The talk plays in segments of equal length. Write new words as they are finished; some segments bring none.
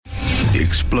The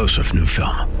explosive new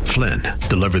film, Flynn,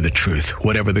 deliver the truth,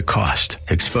 whatever the cost,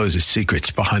 exposes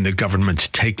secrets behind the government's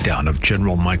takedown of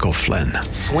General Michael Flynn.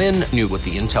 Flynn knew what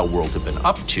the intel world had been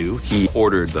up to. He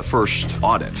ordered the first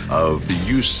audit of the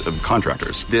use of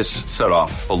contractors. This set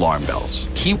off alarm bells.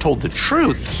 He told the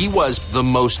truth. He was the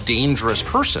most dangerous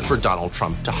person for Donald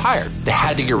Trump to hire. They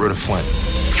had to get rid of Flynn.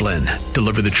 Flynn,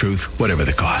 deliver the truth, whatever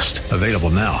the cost. Available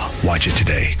now. Watch it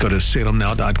today. Go to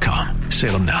salemnow.com.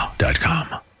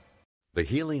 salemnow.com. The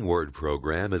Healing Word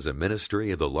program is a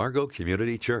ministry of the Largo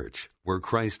Community Church, where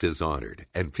Christ is honored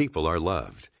and people are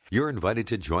loved. You're invited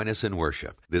to join us in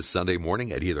worship this Sunday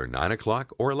morning at either 9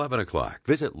 o'clock or 11 o'clock.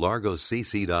 Visit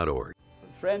largocc.org.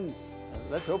 Friend,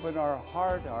 let's open our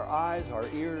heart, our eyes, our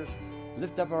ears,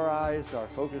 lift up our eyes, our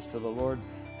focus to the Lord,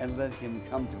 and let Him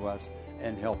come to us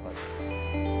and help us.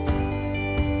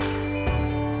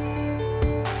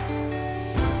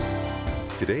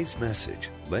 Today's message,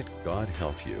 Let God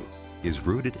Help You, is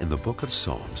rooted in the book of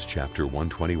Psalms, chapter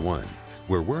 121,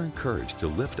 where we're encouraged to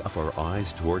lift up our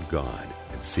eyes toward God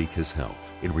and seek His help.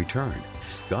 In return,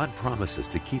 God promises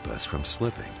to keep us from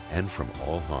slipping and from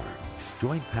all harm.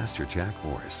 Join Pastor Jack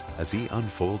Morris as he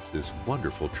unfolds this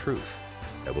wonderful truth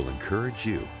that will encourage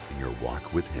you in your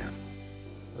walk with Him.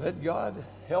 Let God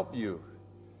help you.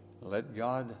 Let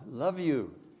God love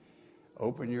you.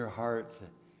 Open your heart.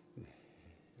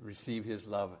 Receive His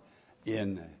love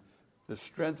in. The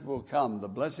strength will come. The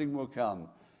blessing will come.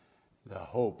 The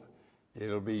hope,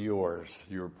 it'll be yours,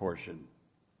 your portion.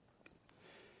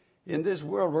 In this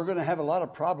world, we're going to have a lot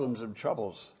of problems and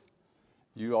troubles.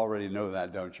 You already know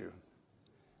that, don't you?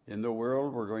 In the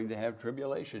world, we're going to have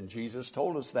tribulation. Jesus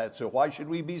told us that. So why should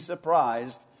we be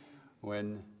surprised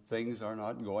when things are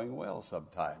not going well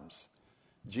sometimes?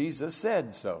 Jesus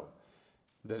said so,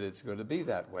 that it's going to be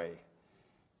that way.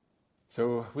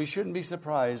 So we shouldn't be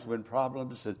surprised when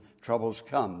problems and troubles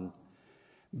come.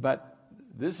 But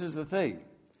this is the thing.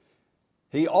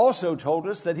 He also told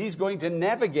us that He's going to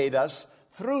navigate us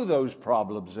through those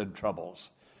problems and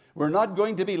troubles. We're not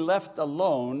going to be left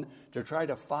alone to try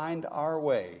to find our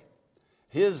way.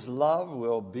 His love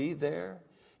will be there.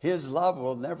 His love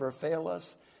will never fail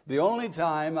us. The only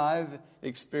time I've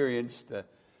experienced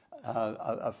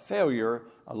a failure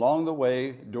along the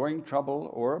way during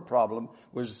trouble or a problem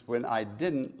was when I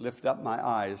didn't lift up my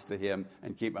eyes to Him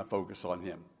and keep my focus on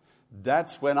Him.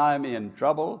 That's when I'm in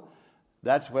trouble.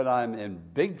 That's when I'm in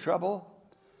big trouble.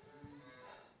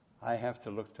 I have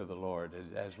to look to the Lord.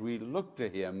 And as we look to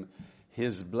Him,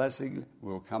 His blessing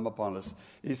will come upon us.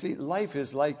 You see, life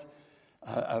is like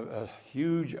a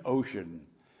huge ocean,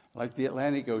 like the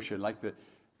Atlantic Ocean, like the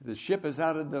ship is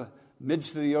out in the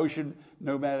midst of the ocean,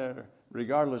 no matter,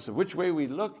 regardless of which way we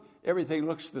look, everything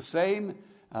looks the same.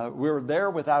 We're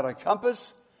there without a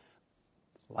compass.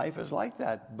 Life is like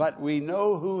that. But we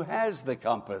know who has the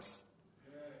compass.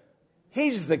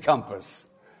 He's the compass.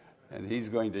 And He's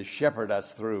going to shepherd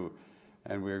us through.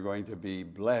 And we're going to be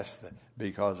blessed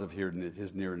because of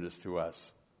His nearness to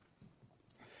us.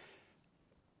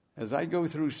 As I go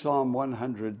through Psalm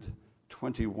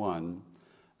 121,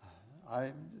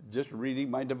 I'm just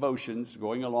reading my devotions,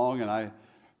 going along, and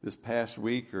this past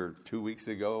week or 2 weeks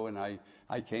ago, and I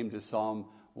came to Psalm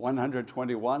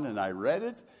 121, and I read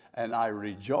it, and I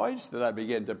rejoiced that I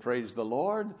began to praise the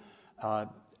Lord.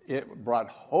 It brought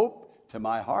hope to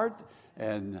my heart,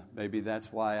 and maybe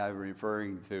that's why I'm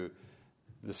referring to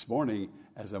this morning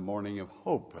as a morning of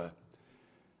hope.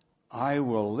 I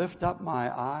will lift up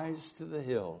my eyes to the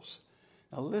hills.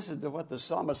 Now listen to what the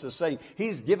psalmist is saying.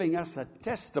 He's giving us a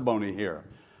testimony here.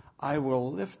 I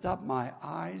will lift up my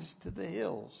eyes to the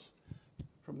hills.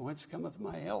 From whence cometh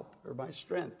my help, or my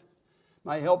strength?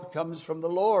 My help comes from the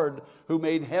Lord who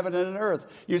made heaven and earth.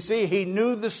 You see, He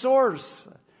knew the source,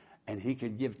 and he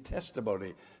could give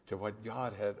testimony to what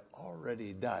God had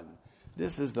already done.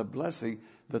 This is the blessing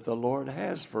that the Lord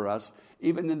has for us,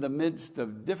 even in the midst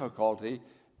of difficulty,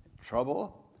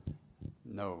 trouble.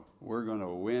 No, we're going to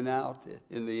win out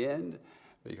in the end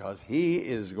because He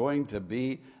is going to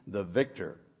be the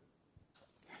victor.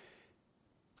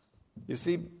 You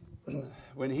see,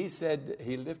 when he said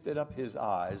he lifted up his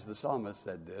eyes, the psalmist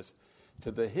said this,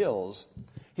 to the hills,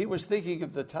 he was thinking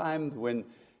of the time when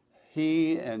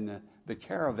he and the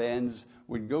caravans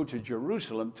would go to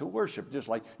Jerusalem to worship, just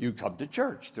like you come to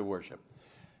church to worship.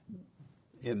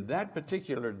 In that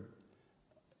particular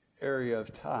area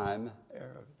of time,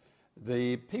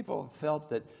 the people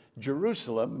felt that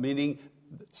Jerusalem, meaning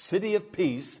city of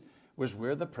peace, was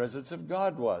where the presence of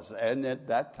God was. And at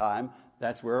that time,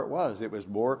 that's where it was. It was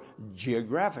more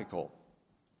geographical.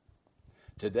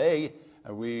 Today,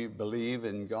 we believe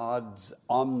in God's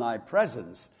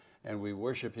omnipresence. and we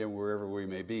worship him wherever we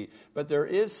may be. But there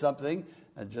is something,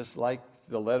 just like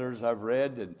the letters I've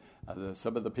read and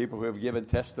some of the people who have given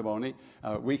testimony,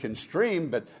 we can stream,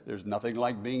 but there's nothing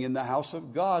like being in the house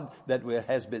of God that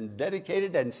has been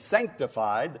dedicated and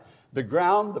sanctified, the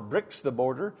ground, the bricks, the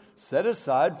mortar, set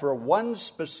aside for one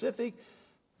specific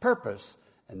purpose,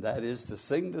 and that is to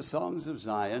sing the songs of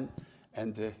Zion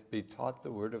and to be taught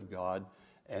the Word of God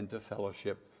and to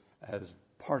fellowship as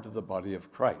part of the body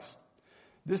of Christ.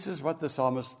 This is what the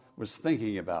psalmist was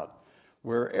thinking about.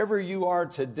 Wherever you are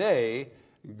today,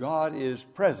 God is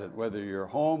present, whether you're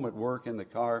home, at work, in the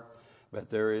car, but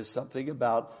there is something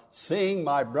about seeing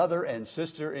my brother and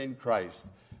sister in Christ,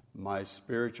 my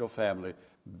spiritual family,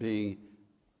 being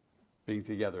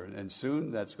together. And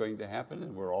soon that's going to happen,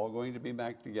 and we're all going to be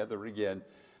back together again,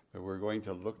 but we're going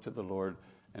to look to the Lord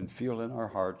and feel in our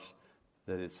hearts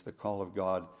that it's the call of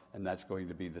God, and that's going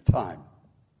to be the time.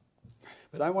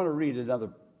 But I want to read another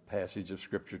passage of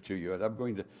Scripture to you, and I'm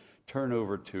going to turn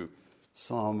over to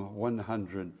Psalm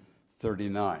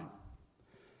 139.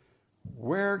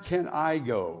 Where can I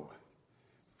go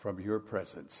from your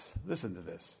presence? Listen to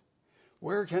this.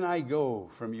 Where can I go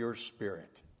from your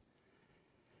spirit?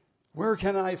 Where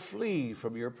can I flee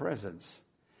from your presence?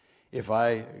 If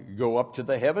I go up to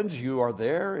the heavens, you are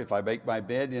there. If I make my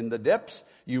bed in the depths,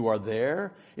 you are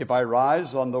there. If I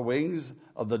rise on the wings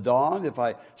of the dawn, if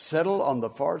I settle on the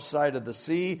far side of the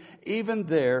sea, even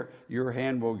there your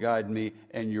hand will guide me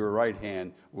and your right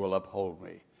hand will uphold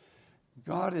me.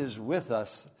 God is with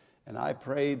us, and I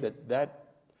pray that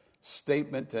that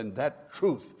statement and that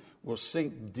truth will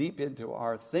sink deep into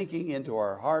our thinking, into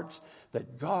our hearts,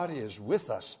 that God is with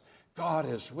us. God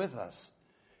is with us.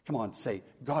 Come on, say,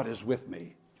 God is with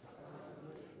me.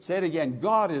 Say it again,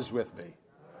 God is with me.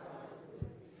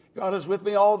 God is with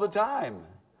me all the time.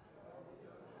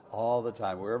 All the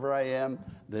time. Wherever I am,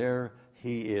 there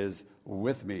he is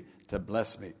with me to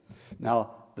bless me.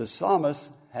 Now, the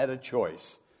psalmist had a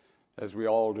choice, as we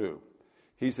all do.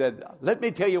 He said, let me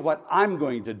tell you what I'm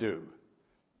going to do.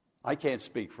 I can't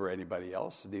speak for anybody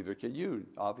else, neither can you.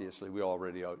 Obviously, we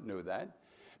already knew that.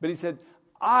 But he said,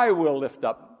 I will lift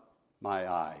up my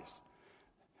eyes.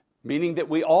 Meaning that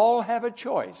we all have a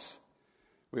choice.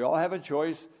 We all have a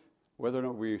choice whether or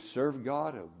not we serve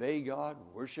God, obey God,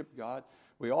 worship God.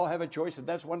 We all have a choice, and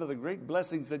that's one of the great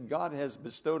blessings that God has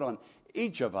bestowed on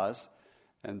each of us,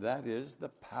 and that is the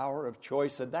power of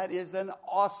choice, and that is an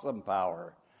awesome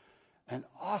power. An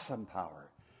awesome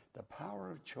power. The power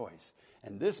of choice.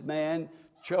 And this man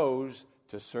chose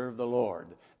to serve the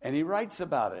Lord. And he writes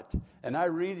about it. And I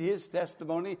read his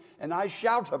testimony, and I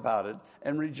shout about it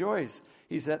and rejoice.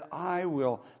 He said, I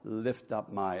will lift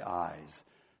up my eyes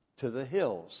to the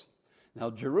hills. Now,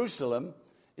 Jerusalem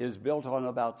is built on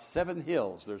about 7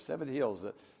 hills. There are 7 hills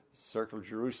that circle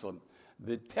Jerusalem.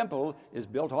 The temple is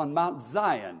built on Mount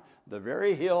Zion, the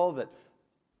very hill that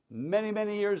many,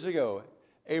 many years ago,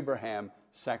 Abraham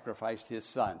sacrificed his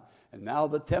son. And now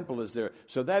the temple is there.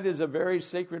 So that is a very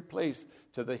sacred place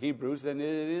to the Hebrews, and it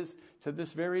is to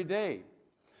this very day.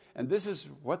 And this is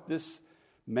what this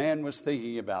man was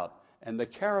thinking about. And the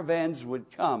caravans would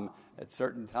come at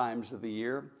certain times of the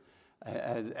year.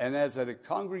 And as a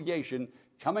congregation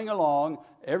coming along,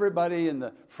 everybody in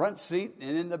the front seat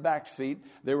and in the back seat,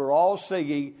 they were all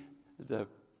singing the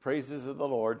praises of the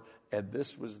Lord. And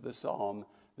this was the psalm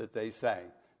that they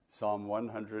sang. Psalm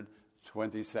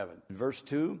 127. Verse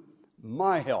 2,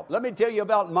 my help. Let me tell you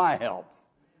about my help.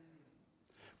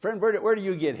 Friend, where do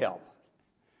you get help?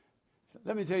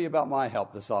 Let me tell you about my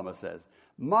help, the psalmist says.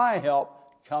 My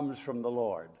help comes from the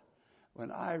Lord. When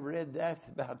I read that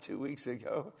about 2 weeks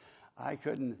ago, I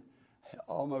couldn't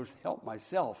almost help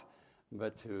myself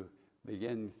but to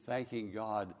begin thanking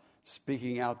God,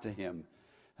 speaking out to him.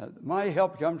 My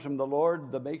help comes from the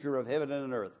Lord, the maker of heaven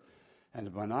and earth.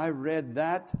 And when I read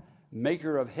that,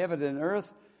 maker of heaven and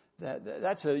earth,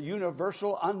 that's a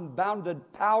universal,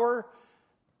 unbounded power.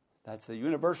 That's the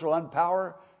universal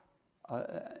unpower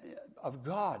of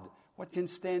God. What can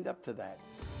stand up to that?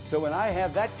 So when I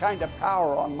have that kind of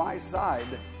power on my side,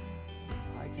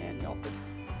 I can't help but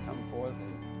come forth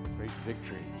in great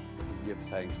victory and give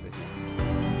thanks to him.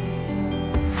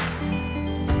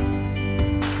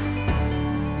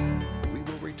 We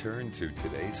will return to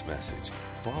today's message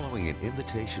following an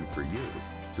invitation for you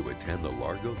to attend the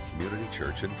Largo Community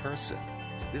Church in person.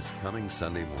 This coming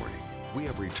Sunday morning, we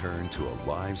have returned to a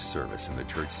live service in the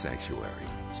church sanctuary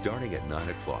starting at 9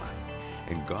 o'clock.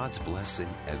 And God's blessing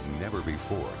as never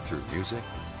before through music,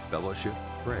 fellowship,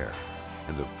 prayer,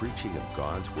 and the preaching of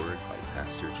God's Word by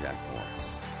Pastor Jack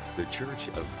Morris. The Church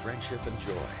of Friendship and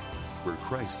Joy, where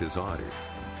Christ is honored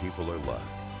and people are loved.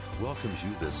 welcomes you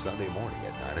this Sunday morning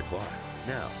at 9 o'clock.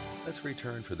 Now, let's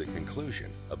return for the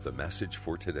conclusion of the message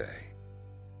for today.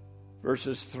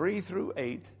 Verses 3 through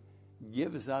 8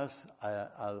 gives us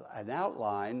an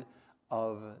outline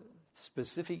of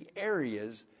specific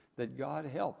areas that God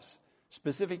helps.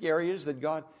 Specific areas that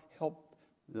God helped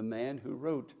the man who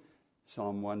wrote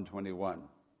Psalm 121.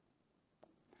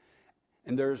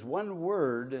 And there's one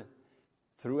word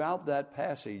throughout that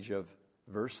passage of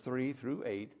verse 3 through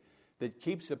 8 that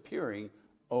keeps appearing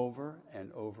over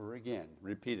and over again,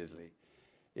 repeatedly.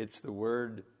 It's the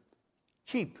word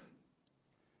keep.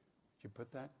 Did you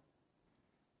put that?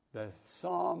 The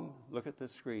psalm, look at the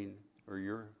screen or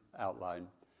your outline.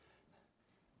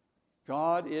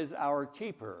 God is our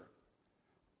keeper.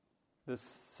 The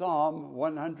Psalm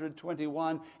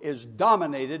 121 is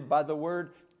dominated by the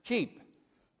word keep,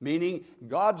 meaning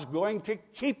God's going to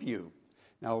keep you.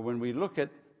 Now, when we look at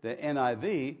the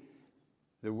NIV,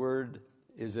 the word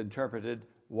is interpreted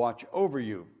watch over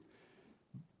you.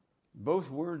 Both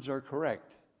words are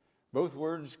correct. Both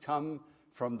words come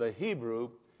from the Hebrew.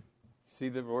 See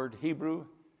the word Hebrew,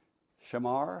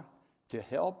 shamar, to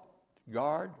help,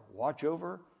 guard, watch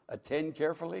over, attend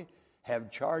carefully, have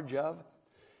charge of.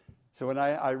 So when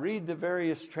I read the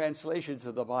various translations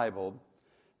of the Bible,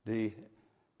 the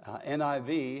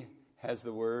NIV has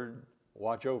the word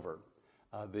watch over.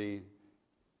 The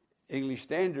English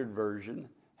Standard Version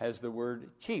has the word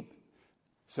keep.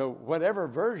 So whatever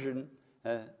version,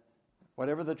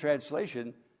 whatever the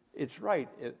translation, it's right.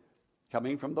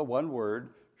 Coming from the one word,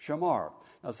 shamar.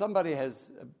 Now somebody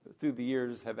has, through the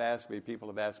years, people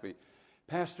have asked me,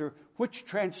 Pastor, which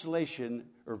translation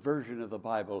or version of the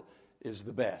Bible is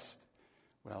the best?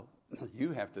 Well,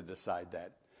 you have to decide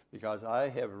that, because I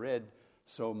have read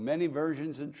so many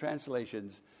versions and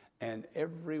translations, and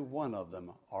every one of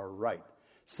them are right.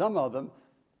 Some of them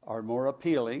are more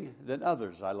appealing than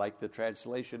others. I like the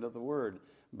translation of the word,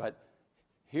 but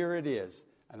here it is,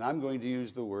 and I'm going to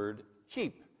use the word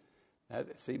keep.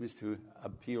 That seems to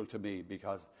appeal to me,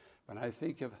 because when I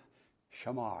think of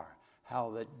shamar,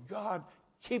 how that God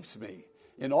keeps me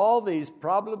in all these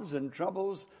problems and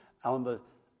troubles on the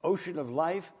ocean of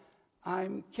life,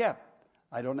 I'm kept.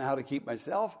 I don't know how to keep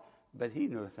myself, but he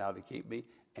knows how to keep me,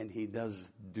 and he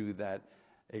does do that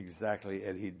exactly,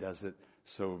 and he does it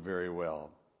so very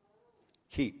well.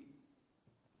 Keep.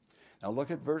 Now look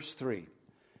at verse 3.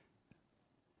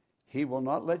 He will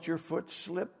not let your foot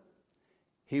slip.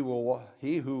 He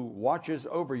who watches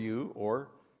over you, or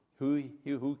he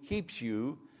who keeps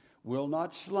you, will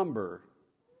not slumber.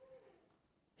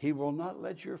 He will not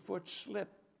let your foot slip.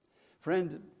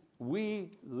 Friend,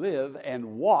 we live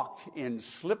and walk in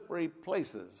slippery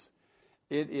places.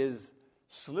 It is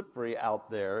slippery out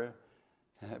there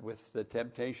with the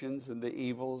temptations and the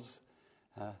evils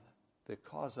that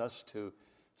cause us to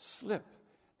slip.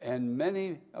 And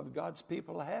many of God's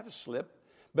people have slipped,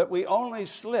 but we only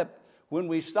slip when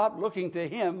we stop looking to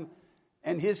Him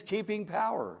and His keeping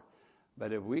power.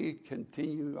 But if we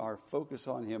continue our focus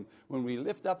on Him, when we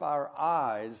lift up our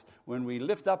eyes, when we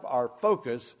lift up our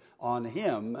focus on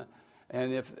Him,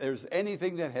 and if there's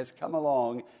anything that has come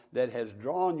along that has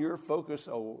drawn your focus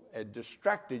and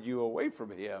distracted you away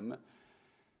from Him,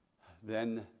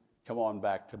 then come on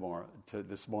back to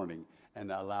this morning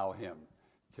and allow Him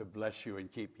to bless you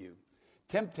and keep you.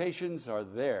 Temptations are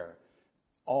there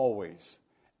always.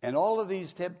 And all of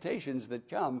these temptations that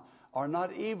come are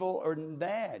not evil or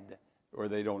bad, or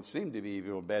they don't seem to be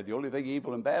evil or bad. The only thing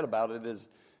evil and bad about it is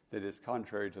that it's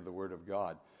contrary to the Word of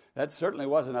God. That certainly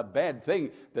wasn't a bad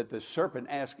thing that the serpent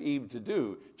asked Eve to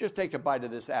do. Just take a bite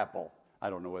of this apple. I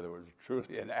don't know whether it was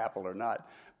truly an apple or not,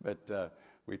 but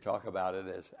we talk about it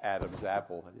as Adam's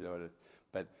apple.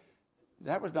 But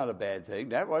that was not a bad thing.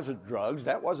 That wasn't drugs.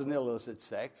 That wasn't illicit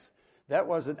sex. That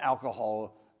wasn't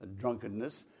alcohol and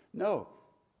drunkenness. No,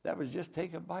 that was just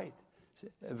take a bite. It's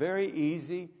a very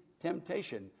easy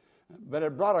temptation. But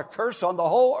it brought a curse on the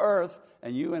whole earth,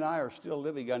 and you and I are still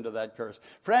living under that curse.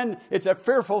 Friend, it's a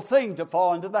fearful thing to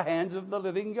fall into the hands of the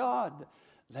living God.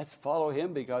 Let's follow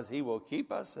Him, because He will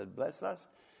keep us and bless us,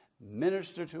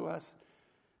 minister to us.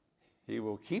 He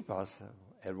will keep us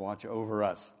and watch over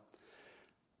us.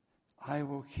 I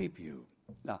will keep you.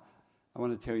 Now, I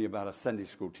want to tell you about a Sunday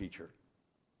school teacher.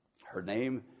 Her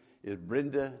name is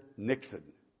Brenda Nixon.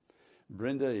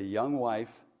 Brenda, a young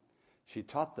wife, she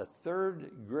taught the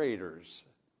third graders,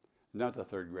 not the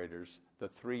third graders, the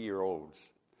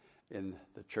 3-year-olds in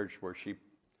the church where she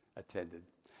attended.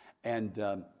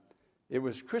 And it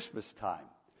was Christmas time.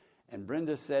 And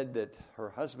Brenda said that her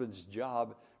husband's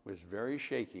job was very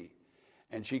shaky.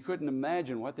 And she couldn't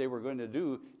imagine what they were going to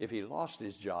do if he lost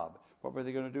his job. What were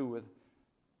they going to do with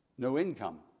no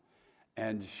income?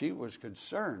 And she was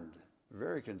concerned,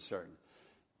 very concerned.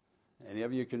 Any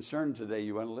of you concerned today,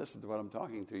 you want to listen to what I'm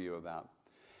talking to you about.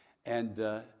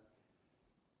 And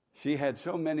she had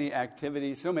so many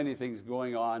activities, so many things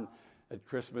going on at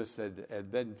Christmas, and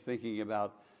then thinking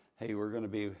about, hey, we're going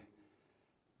to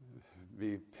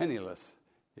be penniless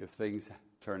if things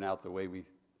turn out the way we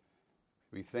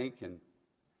think, and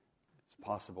it's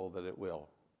possible that it will.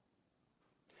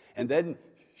 And then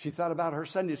she thought about her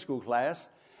Sunday school class,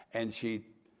 and she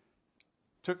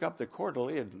took up the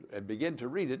quarterly and began to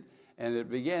read it, and it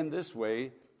began this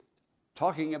way,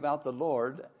 talking about the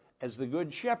Lord as the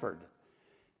Good Shepherd.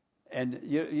 And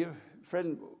you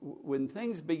friend, when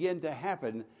things begin to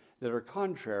happen that are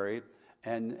contrary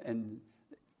and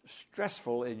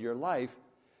stressful in your life,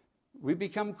 we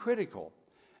become critical.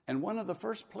 And one of the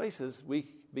first places we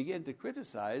begin to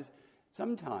criticize,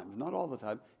 sometimes, not all the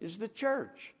time, is the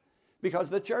church. Because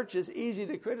the church is easy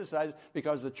to criticize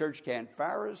because the church can't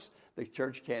fire us, the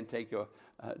church can't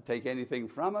take anything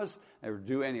from us or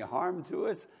do any harm to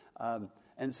us.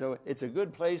 And so it's a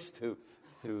good place to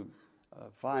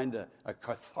find a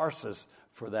catharsis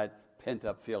for that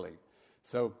pent-up feeling.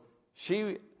 So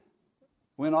she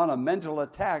went on a mental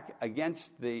attack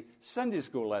against the Sunday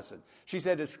school lesson. She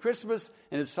said it's Christmas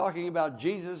and it's talking about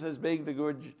Jesus as being the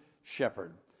Good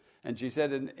Shepherd. And she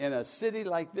said in a city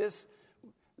like this,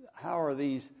 how are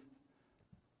these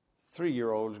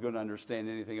 3-year-olds going to understand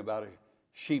anything about a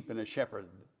sheep and a shepherd?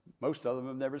 Most of them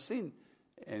have never seen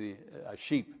a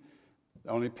sheep,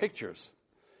 only pictures.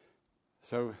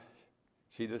 So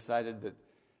she decided that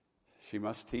she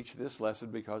must teach this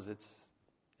lesson because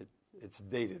it's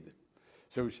dated.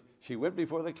 So she went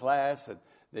before the class, and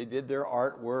they did their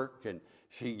artwork, and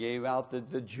she gave out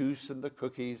the juice and the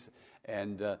cookies,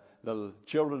 and the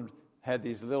children had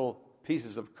these little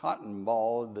pieces of cotton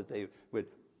ball that they would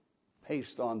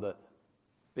paste on the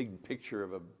big picture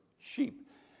of a sheep.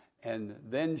 And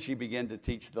then she began to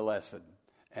teach the lesson.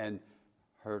 And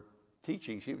her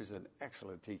teaching, she was an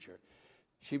excellent teacher.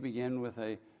 She began with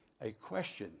a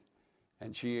question,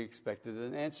 and she expected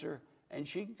an answer, and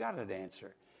she got an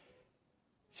answer.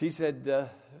 She said, the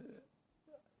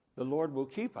Lord will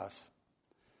keep us,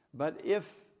 but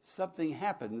if something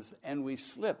happens and we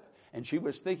slip, and she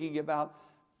was thinking about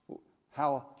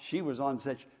how she was on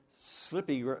such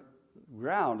slippy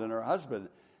ground, and her husband,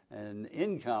 and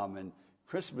income, and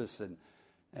Christmas,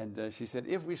 and she said,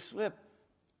 if we slip,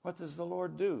 what does the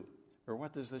Lord do? Or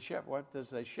what does a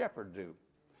shepherd do?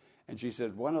 And she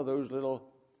said, one of those little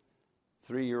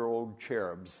 3-year-old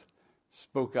cherubs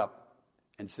spoke up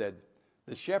and said,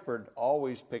 the shepherd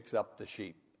always picks up the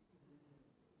sheep.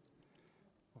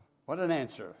 What an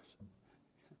answer.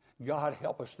 God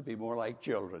help us to be more like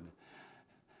children.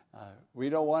 We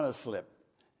don't want to slip.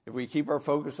 If we keep our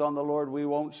focus on the Lord, we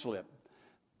won't slip.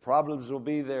 Problems will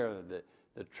be there.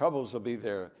 The troubles will be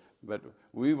there. But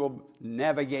we will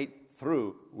navigate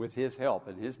through with His help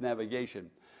and His navigation.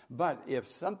 But if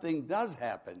something does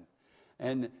happen,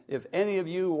 and if any of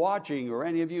you watching or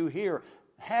any of you here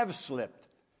have slipped,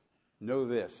 know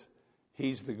this.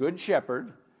 He's the Good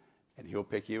Shepherd, and He'll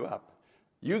pick you up.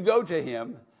 You go to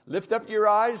Him, lift up your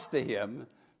eyes to Him,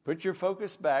 put your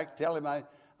focus back, tell Him,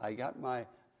 I got my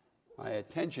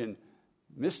attention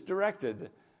misdirected,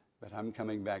 but I'm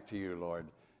coming back to you, Lord.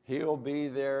 He'll be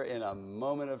there in a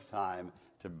moment of time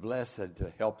to bless and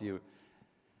to help you.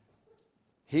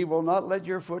 He will not let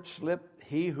your foot slip.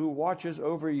 He who watches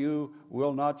over you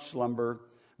will not slumber.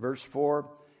 Verse 4,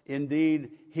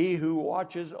 indeed, He who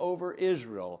watches over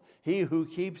Israel, He who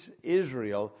keeps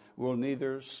Israel will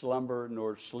neither slumber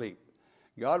nor sleep.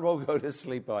 God won't go to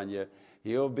sleep on you.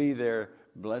 He'll be there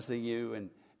blessing you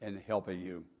and helping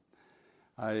you.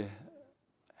 I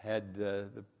had the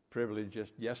privilege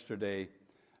just yesterday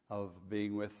of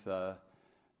being with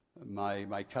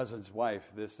my cousin's wife.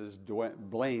 This is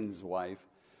Blaine's wife.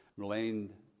 Blaine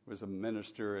was a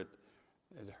minister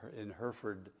in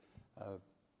Hereford,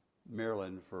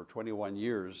 Maryland for 21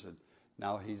 years, and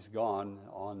now he's gone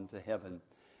on to heaven.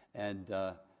 And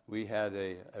we had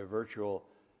a virtual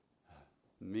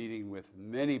meeting with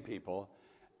many people,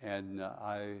 and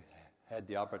I had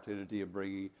the opportunity of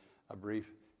bringing a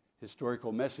brief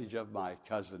historical message of my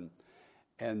cousin.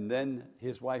 And then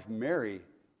his wife, Mary,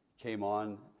 came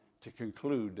on to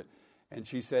conclude, and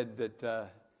she said that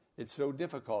it's so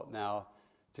difficult now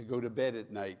to go to bed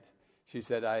at night. She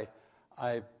said,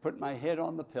 I put my head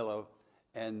on the pillow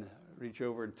and reach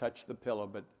over and touch the pillow,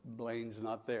 but Blaine's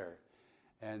not there.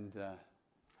 And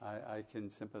I can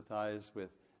sympathize with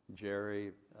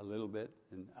Jerry a little bit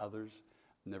and others.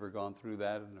 Never gone through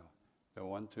that and don't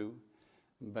want to.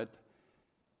 But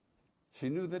She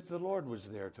knew that the Lord was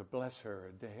there to bless her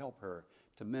and to help her,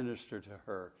 to minister to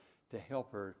her, to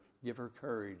help her, give her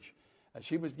courage.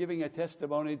 She was giving a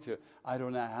testimony to I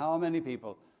don't know how many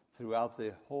people throughout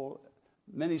the whole,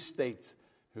 many states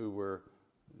who were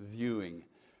viewing.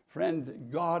 Friend,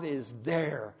 God is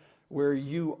there where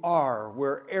you are,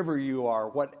 wherever you are,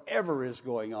 whatever is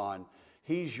going on.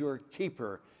 He's your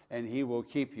keeper, and he will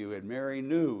keep you. And Mary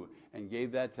knew and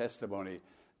gave that testimony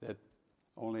that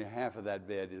only half of that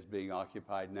bed is being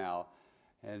occupied now.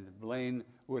 And Blaine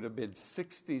would have been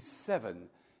 67.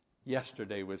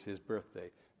 Yesterday was his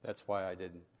birthday. That's why I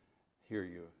didn't hear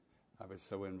you. I was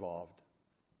so involved.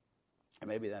 And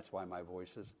maybe that's why my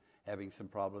voice is having some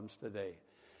problems today.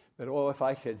 But if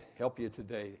I could help you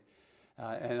today,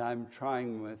 and I'm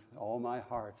trying with all my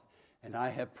heart, and I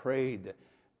have prayed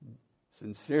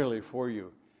sincerely for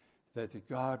you, that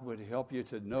God would help you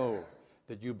to know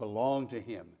that you belong to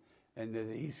him, and that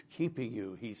he's keeping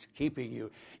you. He's keeping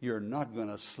you. You're not going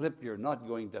to slip. You're not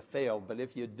going to fail. But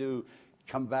if you do,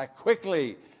 come back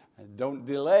quickly. And don't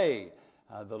delay.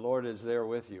 The Lord is there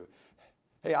with you.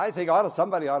 Hey, I think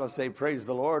somebody ought to say praise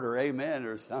the Lord or amen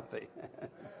or something.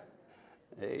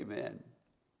 Amen.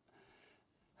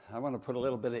 I want to put a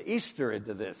little bit of Easter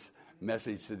into this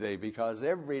message today, because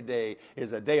every day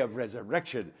is a day of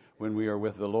resurrection when we are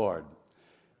with the Lord.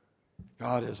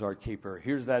 God is our keeper.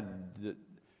 Here's that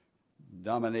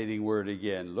dominating word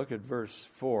again. Look at verse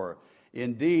 4.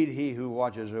 Indeed, he who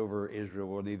watches over Israel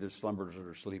will neither slumber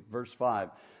nor sleep. Verse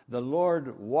 5. The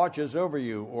Lord watches over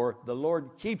you, or the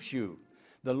Lord keeps you.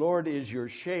 The Lord is your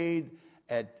shade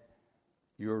at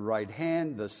your right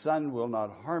hand. The sun will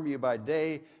not harm you by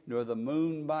day, nor the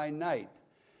moon by night.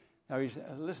 Now,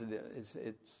 listen, it's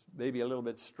maybe a little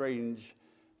bit strange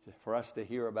for us to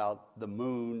hear about the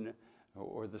moon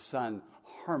or the sun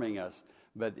harming us.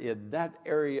 But in that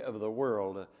area of the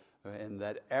world, in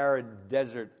that arid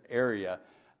desert area,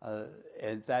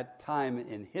 at that time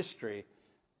in history,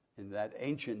 in that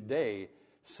ancient day,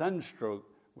 sunstroke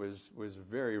was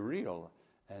very real,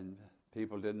 and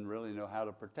people didn't really know how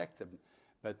to protect them.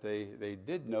 But they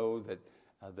did know that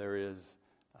there is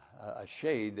a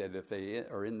shade, and if they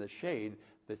are in the shade,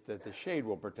 that the shade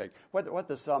will protect. What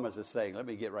the psalmist is saying, let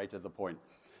me get right to the point.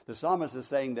 The psalmist is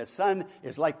saying the sun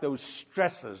is like those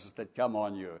stresses that come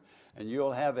on you, and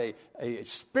you'll have a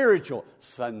spiritual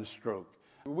sunstroke.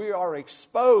 We are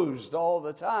exposed all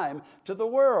the time to the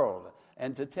world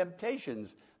and to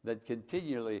temptations that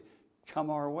continually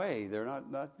come our way. They're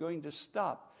not going to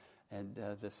stop, and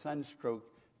the sunstroke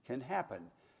can happen.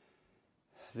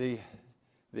 A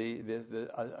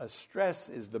stress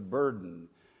is the burden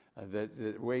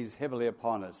that weighs heavily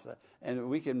upon us, and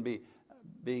we can be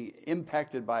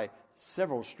impacted by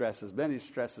several stresses, many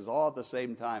stresses, all at the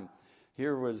same time.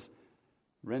 Here was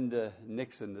Brenda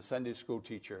Nixon, the Sunday school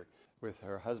teacher, with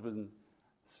her husband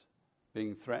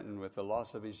being threatened with the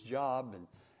loss of his job,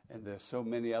 and there's so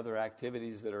many other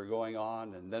activities that are going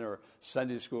on, and then her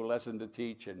Sunday school lesson to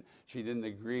teach, and she didn't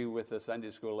agree with the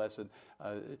Sunday school lesson.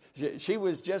 She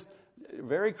was just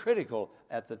very critical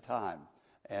at the time,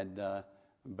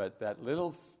 but that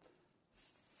little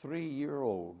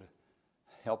 3-year-old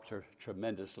helped her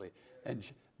tremendously. And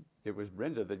it was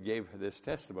Brenda that gave her this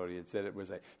testimony and said it was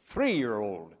a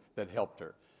 3-year-old that helped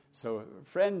her. So,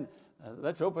 friend,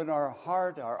 let's open our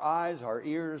heart, our eyes, our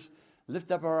ears,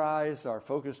 lift up our eyes, our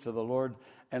focus to the Lord,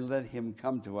 and let him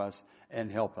come to us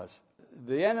and help us.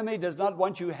 The enemy does not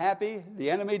want you happy. The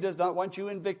enemy does not want you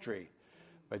in victory.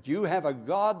 But you have a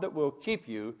God that will keep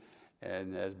you.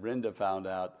 And as Brenda found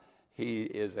out, he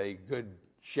is a good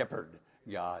shepherd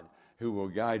God who will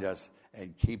guide us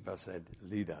and keep us and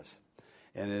lead us.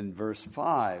 And in verse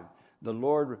 5, the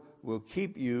Lord will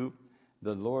keep you.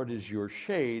 The Lord is your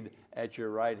shade at your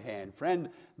right hand. Friend,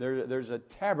 there's a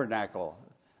tabernacle,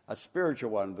 a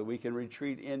spiritual one that we can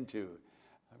retreat into.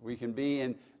 We can be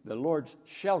in the Lord's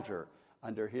shelter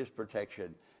under his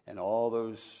protection, and all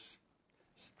those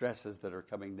stresses that are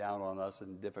coming down on us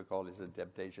and difficulties and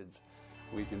temptations,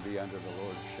 we can be under the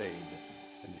Lord's shade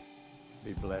and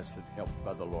be blessed and helped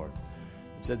by the Lord.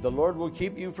 It said, the Lord will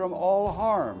keep you from all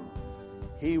harm.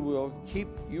 He will keep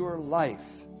your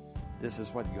life. This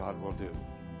is what God will do.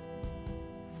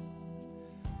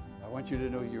 I want you to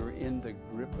know you're in the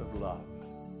grip of love.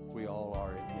 We all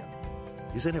are in him.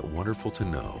 Isn't it wonderful to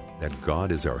know that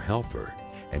God is our helper,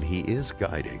 and he is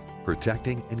guiding,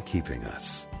 protecting, and keeping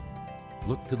us?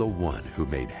 Look to the one who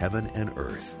made heaven and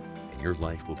earth, and your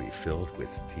life will be filled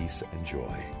with peace and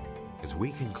joy. As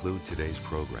we conclude today's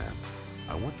program,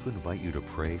 I want to invite you to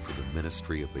pray for the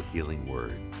ministry of the Healing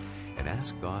Word and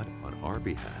ask God on our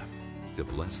behalf to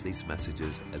bless these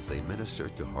messages as they minister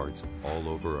to hearts all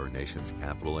over our nation's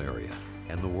capital area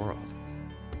and the world.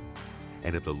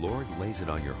 And if the Lord lays it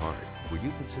on your heart, would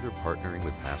you consider partnering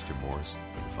with Pastor Morris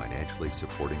in financially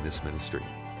supporting this ministry?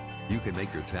 You can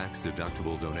make your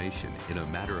tax-deductible donation in a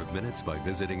matter of minutes by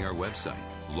visiting our website,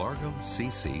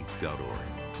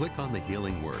 largocc.org. Click on the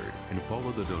Healing Word and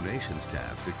follow the Donations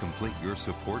tab to complete your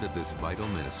support of this vital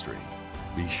ministry.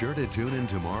 Be sure to tune in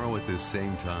tomorrow at this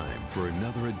same time for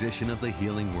another edition of the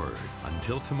Healing Word.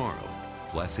 Until tomorrow,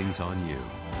 blessings on you.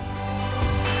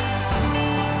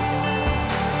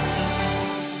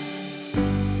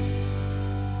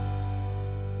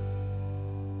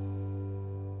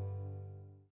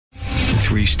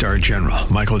 Three-star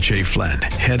General Michael J. Flynn,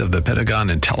 head of the Pentagon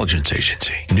Intelligence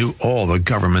Agency, knew all the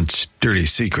government's dirty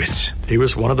secrets. He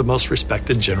was one of the most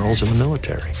respected generals in the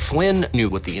military. Flynn knew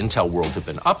what the intel world had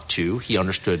been up to. He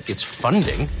understood its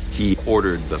funding. He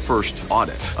ordered the first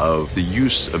audit of the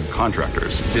use of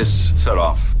contractors. This set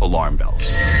off alarm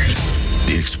bells.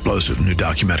 The explosive new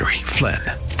documentary, Flynn,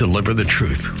 Deliver the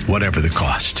Truth, Whatever the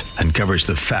Cost, uncovers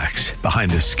the facts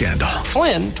behind this scandal.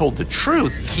 Flynn told the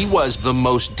truth. He was the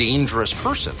most dangerous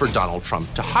person for Donald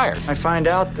Trump to hire. I find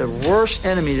out the worst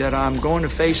enemy that I'm going to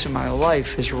face in my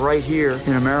life is right here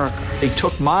in America. They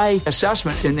took my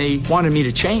assessment and they wanted me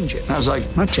to change it. And I was like,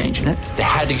 I'm not changing it. They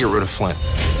had to get rid of Flynn.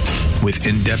 With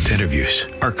in-depth interviews,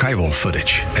 archival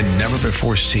footage, and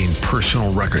never-before-seen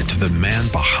personal records of the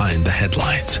man behind the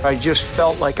headlines. I just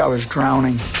felt like I was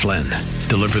drowning. Flynn,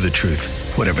 Deliver the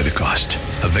Truth, Whatever the Cost.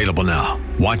 Available now.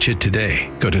 Watch it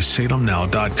today. Go to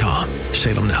salemnow.com.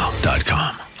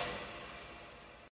 salemnow.com.